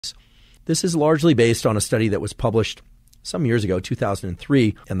This is largely based on a study that was published some years ago,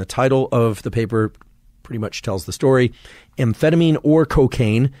 2003, and the title of the paper pretty much tells the story. Amphetamine or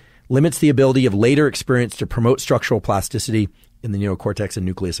cocaine limits the ability of later experience to promote structural plasticity in the neocortex and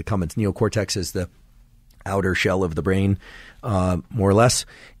nucleus accumbens. Neocortex is the outer shell of the brain, more or less,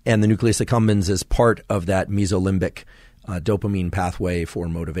 and the nucleus accumbens is part of that mesolimbic dopamine pathway for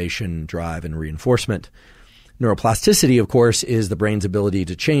motivation, drive, and reinforcement. Neuroplasticity, of course, is the brain's ability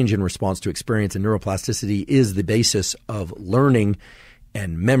to change in response to experience, and neuroplasticity is the basis of learning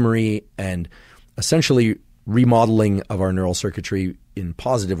and memory and essentially remodeling of our neural circuitry in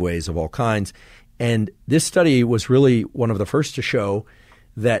positive ways of all kinds. And this study was really one of the first to show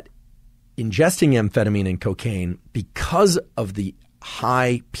that ingesting amphetamine and cocaine, because of the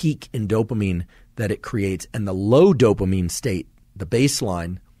high peak in dopamine that it creates and the low dopamine state, the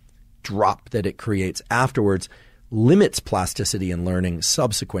baseline drop that it creates afterwards, limits plasticity and learning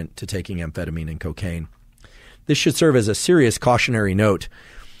subsequent to taking amphetamine and cocaine. This should serve as a serious cautionary note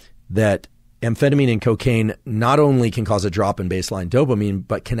that amphetamine and cocaine not only can cause a drop in baseline dopamine,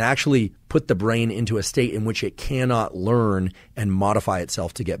 but can actually put the brain into a state in which it cannot learn and modify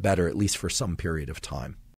itself to get better, at least for some period of time.